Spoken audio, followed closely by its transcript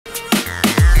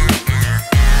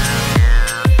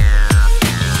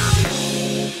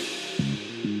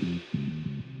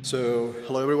So,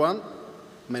 hello everyone.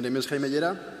 My name is Jaime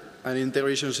Yera. I'm an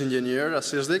integrations engineer at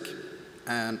SysDic,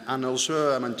 and I'm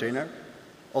also a maintainer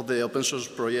of the open source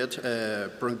project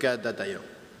PromCon.io.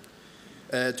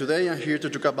 Today I'm here to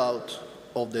talk about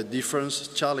the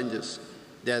different challenges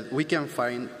that we can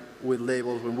find with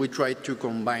labels when we try to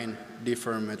combine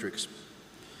different metrics.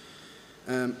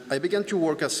 I began to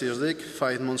work at SysDic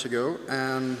 5 months ago,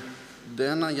 and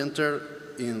then I entered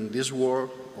in this world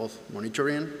of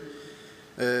monitoring,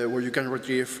 where you can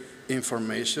retrieve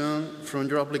information from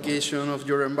your application of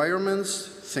your environments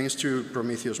thanks to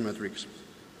Prometheus metrics.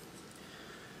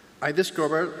 I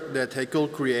discovered that I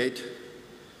could create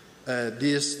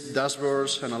these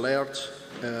dashboards and alerts,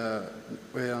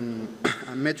 and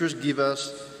metrics give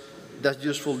us that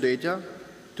useful data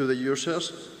to the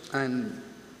users, and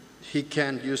he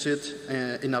can use it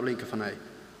in a blink of an eye.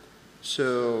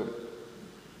 So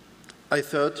I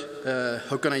thought,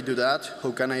 how can I do that?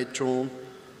 How can I turn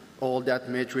all that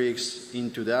metrics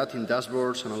into that, in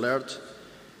dashboards and alerts?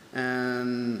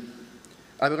 And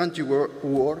I began to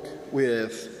work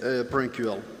with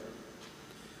PromQL.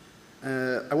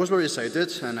 I was very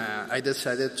excited, and I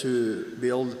decided to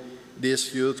build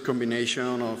this huge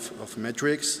combination of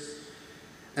metrics,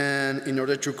 and in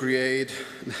order to create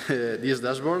these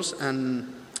dashboards.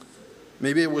 And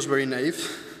maybe I was very naive,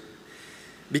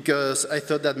 because I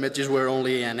thought that metrics were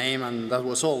only a name and that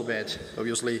was all, but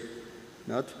obviously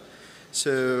not.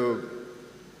 So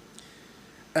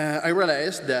I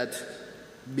realized that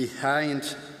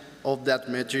behind of that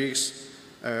metrics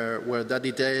were the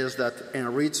details that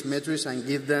enrich metrics and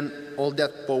give them all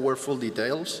that powerful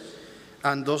details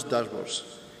and those dashboards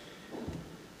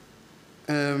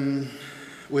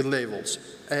with labels.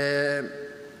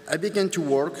 I began to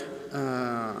work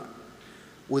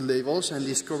with labels and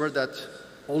discovered that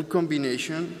all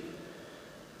combination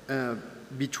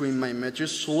between my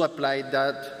metrics should apply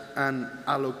that and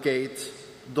allocate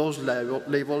those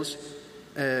labels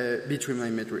between my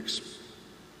metrics.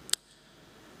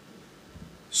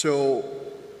 So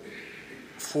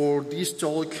for this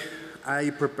talk, I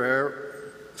prepare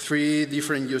 3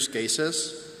 different use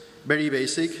cases, very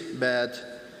basic, but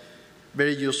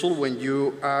very useful when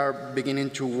you are beginning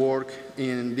to work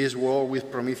in this world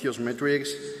with Prometheus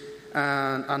metrics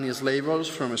and its labels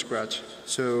from scratch.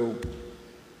 So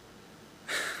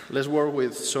let's work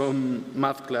with some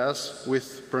math class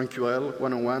with PromQL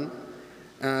 101.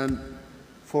 And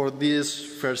for this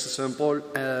first example,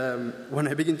 when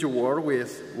I begin to work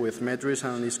with metrics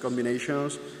and its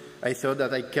combinations, I thought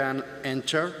that I can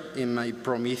enter in my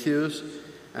Prometheus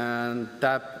and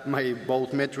tap my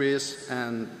both metrics,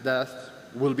 and that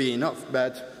will be enough.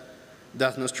 But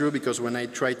that's not true, because when I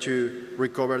try to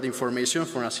recover the information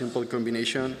from a simple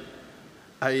combination,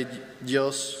 I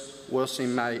just was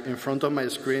in front of my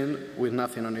screen with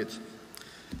nothing on it.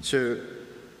 So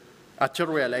after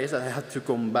I realized that I had to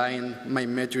combine my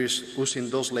metrics using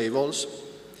those labels,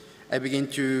 I began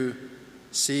to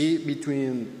see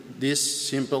between this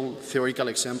simple theoretical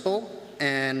example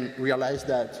and realize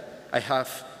that I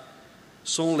have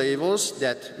some labels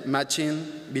that matching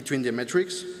between the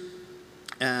metrics,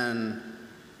 and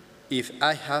if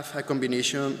I have a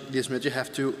combination, this metric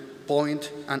have to point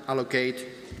and allocate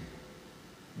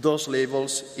those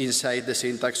labels inside the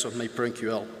syntax of my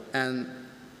PromQL. And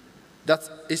that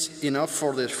is enough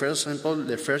for the first example,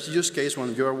 the first use case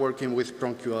when you are working with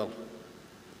PromQL.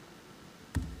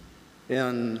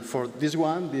 And for this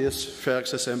one, this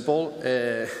first example,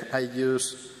 I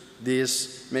use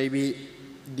this maybe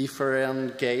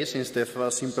different case instead of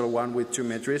a simple one with 2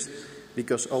 metrics,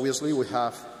 because obviously we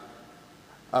have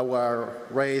our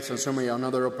rates and so many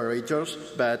other operators,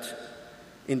 but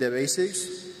in the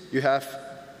basics, you have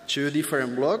 2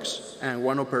 different blocks and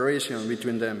 1 operation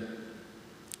between them.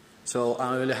 So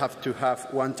I only have to have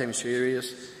 1 time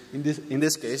series. In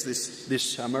this case, this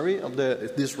summary of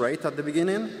this rate at the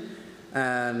beginning,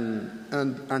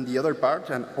 and the other part,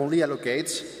 and only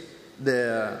allocates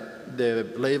the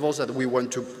labels that we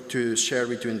want to share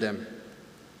between them.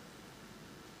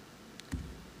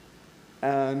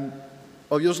 And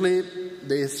obviously,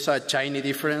 there is a tiny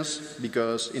difference,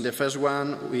 because in the first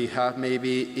one, we have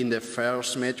maybe in the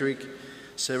first metric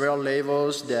several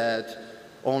labels that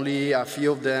only a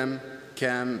few of them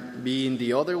can be in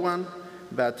the other one,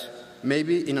 but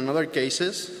maybe in another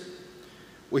cases,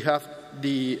 we have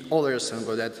the other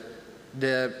example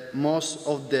that most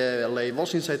of the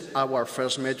labels inside our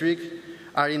first metric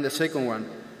are in the second one,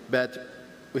 but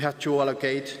we have to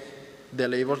allocate the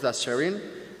labels that's sharing,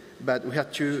 but we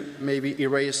have to maybe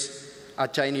erase a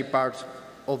tiny part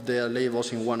of the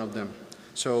labels in one of them.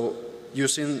 So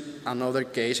using another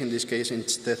case, in this case,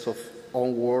 instead of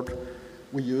onward,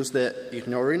 we use the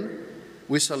ignoring.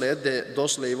 We select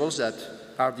those labels that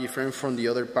are different from the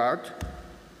other part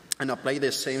and apply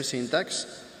the same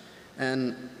syntax.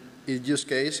 And in use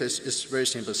case, it's very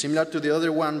simple, similar to the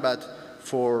other one, but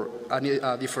for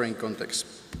a different context.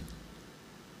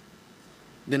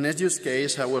 The next use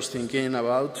case I was thinking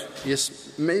about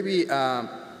is maybe a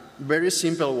very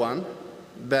simple one,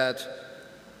 but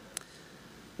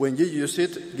when you use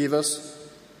it, give us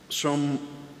some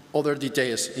other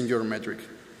details in your metric.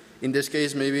 In this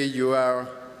case, maybe you are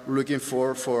looking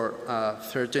for a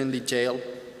certain detail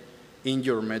in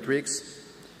your metrics,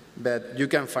 but you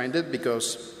can find it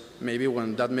because maybe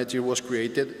when that metric was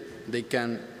created, they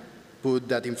can put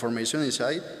that information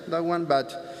inside that one,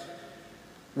 but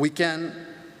we can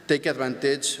take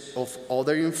advantage of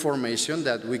other information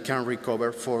that we can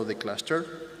recover for the cluster.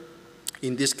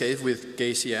 In this case, with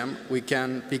KCM, we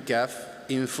can pick up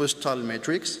info style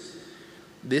metrics.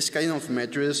 This kind of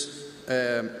metrics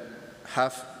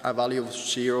have a value of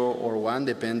 0 or 1,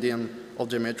 depending on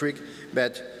the metric,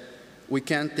 but we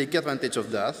can take advantage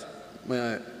of that,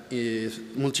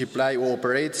 multiply or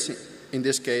operate, in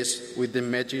this case, with the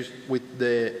metric, with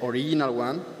the original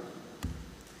one.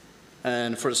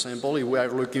 And for example, if we are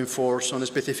looking for some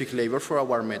specific label for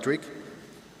our metric,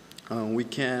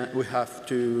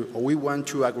 we want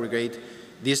to aggregate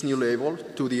this new label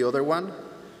to the other one,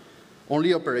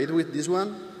 only operate with this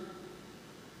one,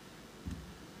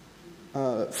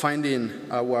 finding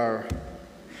our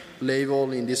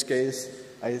label, in this case,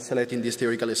 I select in this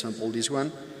theoretical example this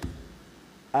one,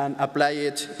 and apply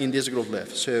it in this group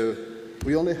left. So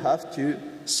we only have to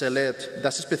select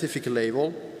that specific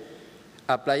label,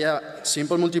 apply a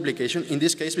simple multiplication, in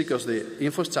this case because the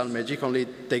info style metric only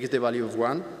takes the value of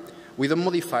 1. We don't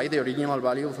modify the original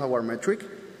value of our metric,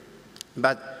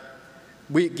 but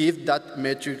we give that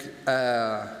metric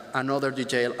another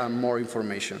detail and more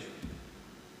information.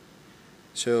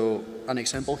 So an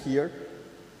example here,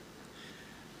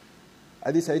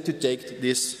 I decided to take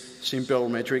this simple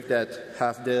metric that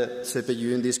have the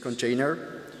CPU in this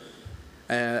container.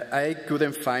 I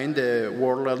couldn't find the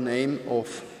URL name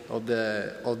of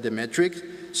the metric,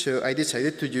 so I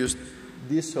decided to use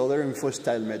this other info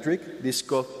style metric, this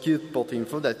code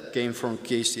info that came from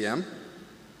KCM.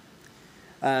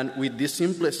 And with this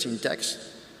simple syntax,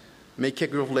 make a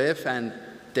group left and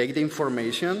take the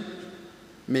information,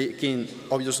 making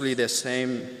obviously the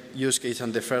same use case,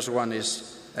 and the first one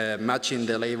is matching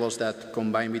the labels that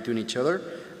combine between each other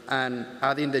and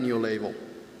adding the new label.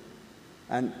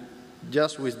 And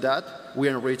just with that, we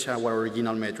enrich our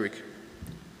original metric.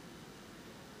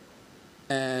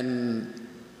 And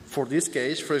for this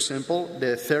case, for example,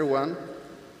 the third one,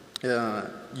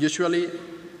 usually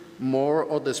more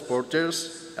of the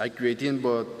sporters are creating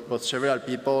but several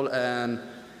people, and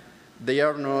they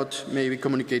are not maybe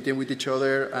communicating with each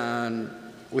other, and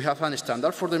we have a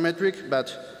standard for the metric,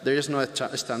 but there is no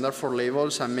standard for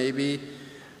labels, and maybe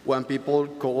one people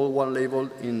call one label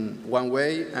in one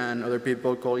way and other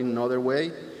people call in another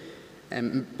way,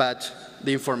 but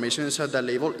the information inside that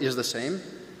label is the same.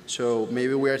 So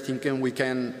maybe we are thinking we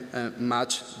can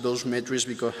match those metrics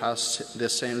because it has the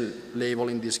same label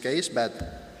in this case, but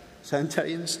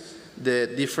sometimes the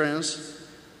difference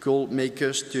could make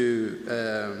us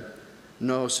to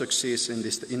no success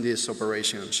in this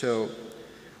operation. So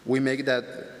we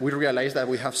realize that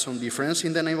we have some difference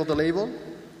in the name of the label,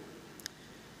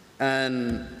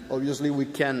 and obviously we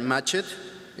can match it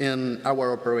in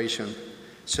our operation.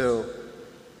 So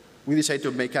we decide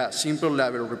to make a simple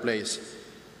label replace.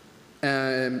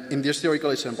 In this theoretical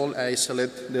example, I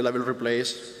select the label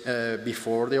replace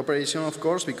before the operation, of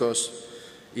course, because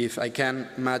if I can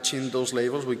match in those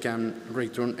labels, we can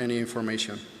return any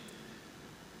information.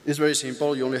 It's very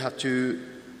simple. You only have to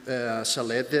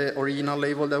select the original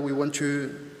label that we want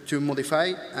to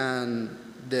modify, and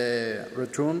the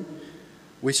return,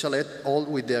 we select all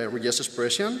with the regex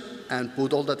expression and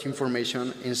put all that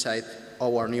information inside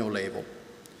our new label.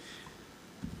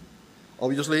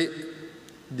 Obviously,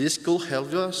 this could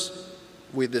help us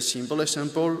with the simple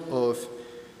example of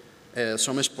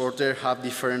some exporters have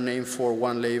different name for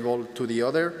one label to the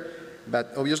other,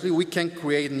 but obviously we can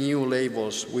create new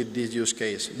labels with this use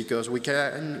case because we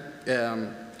can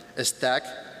stack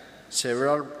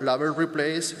several label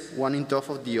replace one on top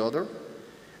of the other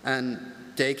and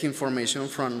take information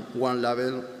from one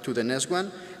label to the next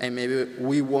one, and maybe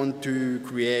we want to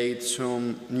create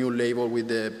some new label with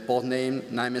the pod name,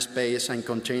 namespace, and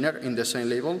container in the same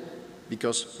label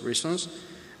because reasons,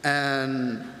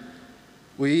 and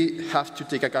we have to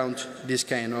take account this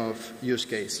kind of use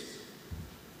case.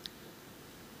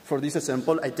 For this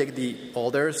example, I take the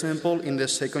other example in the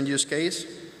second use case.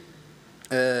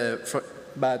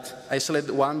 but I select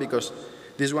one because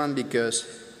this one because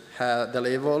the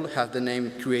label has the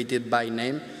name created by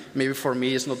name. Maybe for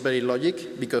me it's not very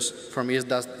logic because for me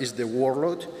that is the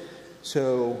workload.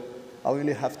 So I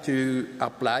only have to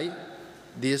apply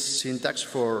this syntax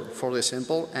for the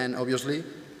sample, and obviously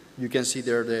you can see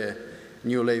there the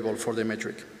new label for the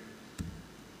metric.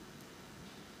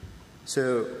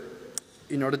 So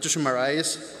in order to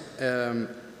summarize,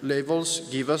 labels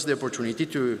give us the opportunity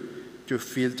to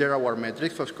filter our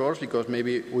metrics, of course, because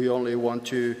maybe we only want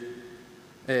to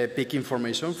pick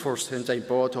information for some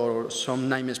typepod or some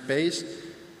namespace.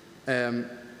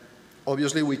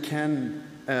 Obviously, we can,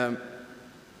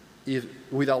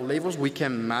 without labels, we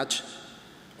can match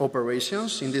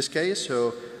operations in this case.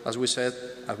 So as we said,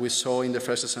 as we saw in the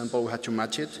first example, we had to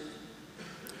match it.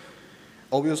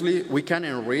 Obviously, we can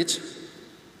enrich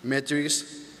metrics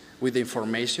with the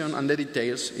information and the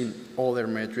details in other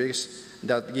metrics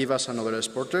that give us another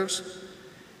exporters.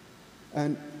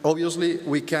 And obviously,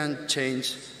 we can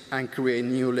change and create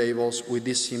new labels with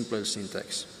this simple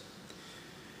syntax.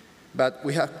 But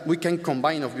we can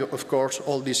combine, of course,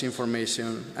 all this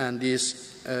information and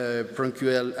these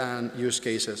PromQL and use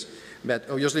cases. But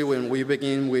obviously, when we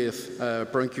begin with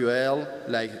PromQL,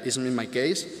 like is in my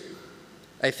case,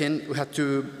 I think we have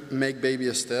to make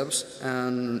baby steps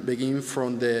and begin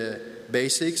from the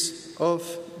basics of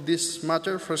this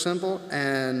matter, for example,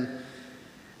 and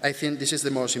I think this is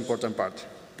the most important part.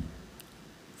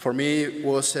 For me, it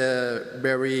was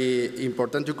very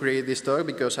important to create this talk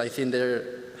because I think there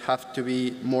have to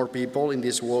be more people in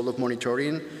this world of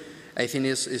monitoring. I think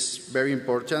it's very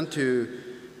important to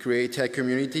create a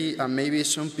community, and maybe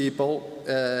some people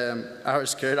are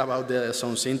scared about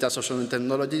some syntax or some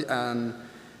technology, and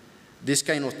this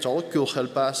kind of talk could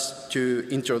help us to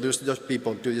introduce those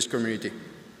people to this community.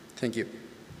 Thank you.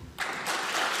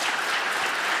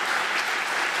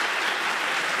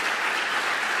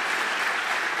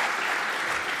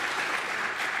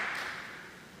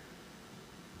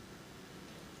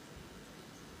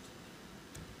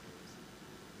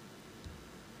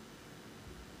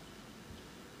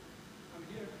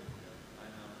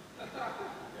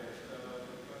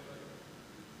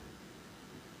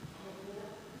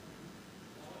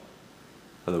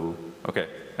 Hello. Okay.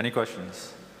 Any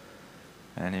questions?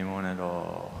 Anyone at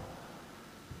all?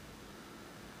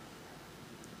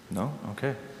 No?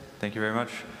 Okay. Thank you very much.